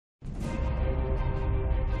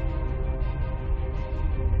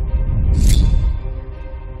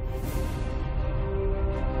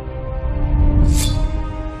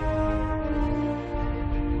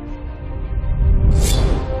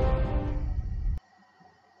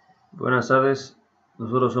Buenas tardes,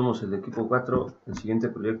 nosotros somos el equipo 4. El siguiente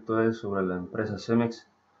proyecto es sobre la empresa Cemex.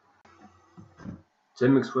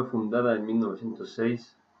 Cemex fue fundada en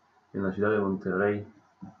 1906 en la ciudad de Monterrey.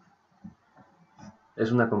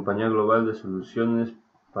 Es una compañía global de soluciones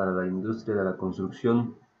para la industria de la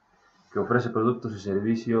construcción que ofrece productos y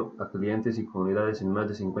servicios a clientes y comunidades en más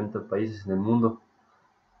de 50 países en el mundo.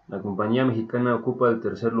 La compañía mexicana ocupa el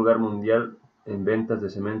tercer lugar mundial en ventas de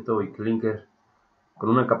cemento y clínker, con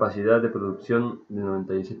una capacidad de producción de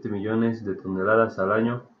 97 millones de toneladas al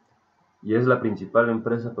año, y es la principal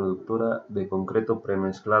empresa productora de concreto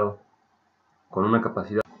premezclado, con una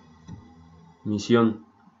capacidad. Misión.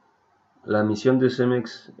 La misión de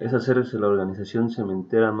Cemex es hacerse la organización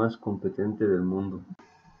cementera más competente del mundo.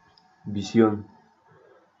 Visión.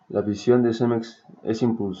 La visión de Cemex es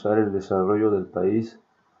impulsar el desarrollo del país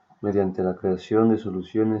mediante la creación de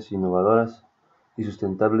soluciones innovadoras y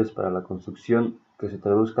sustentables para la construcción que se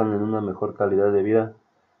traduzcan en una mejor calidad de vida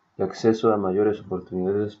y acceso a mayores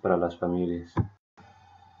oportunidades para las familias.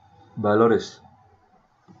 Valores.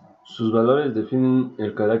 Sus valores definen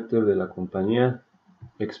el carácter de la compañía,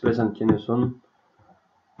 expresan quiénes son,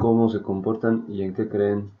 cómo se comportan y en qué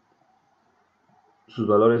creen. Sus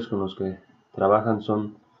valores con los que trabajan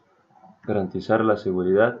son garantizar la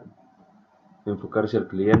seguridad, enfocarse al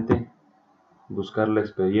cliente, buscar la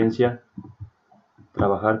experiencia,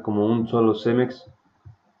 trabajar como un solo Cemex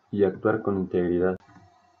y actuar con integridad.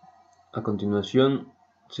 A continuación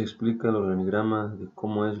se explica el organigrama de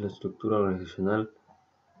cómo es la estructura organizacional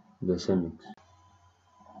de Cemex.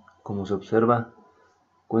 Como se observa,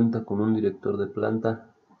 cuenta con un director de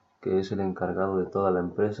planta, que es el encargado de toda la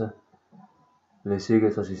empresa, le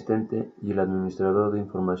sigue su asistente y el administrador de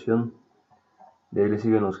información, de ahí le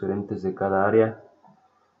siguen los gerentes de cada área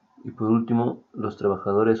y por último los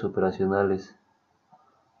trabajadores operacionales.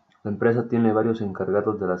 La empresa tiene varios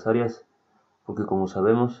encargados de las áreas porque, como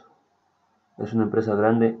sabemos, es una empresa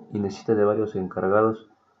grande y necesita de varios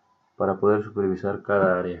encargados para poder supervisar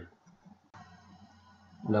cada área.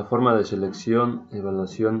 La forma de selección,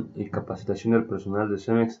 evaluación y capacitación del personal de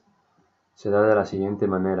Cemex se da de la siguiente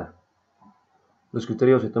manera. Los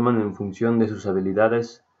criterios se toman en función de sus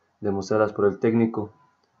habilidades demostradas por el técnico.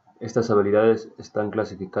 Estas habilidades están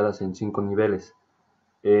clasificadas en 5 niveles: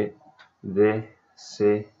 E, D,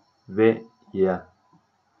 C, B y A.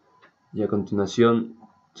 Y a continuación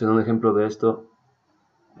se da un ejemplo de esto.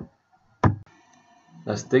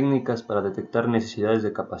 Las técnicas para detectar necesidades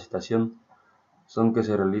de capacitación son que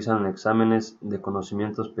se realizan exámenes de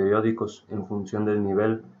conocimientos periódicos en función del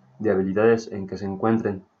nivel de habilidades en que se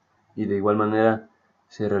encuentren, y de igual manera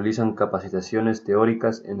se realizan capacitaciones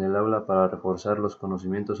teóricas en el aula para reforzar los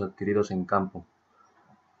conocimientos adquiridos en campo.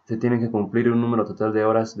 Se tiene que cumplir un número total de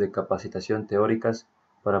horas de capacitación teóricas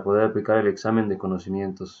para poder aplicar el examen de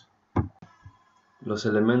conocimientos. Los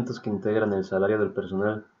elementos que integran el salario del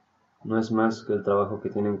personal no es más que el trabajo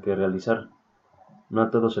que tienen que realizar. No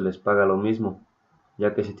a todos se les paga lo mismo,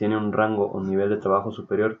 ya que si tiene un rango o nivel de trabajo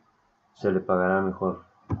superior, se le pagará mejor.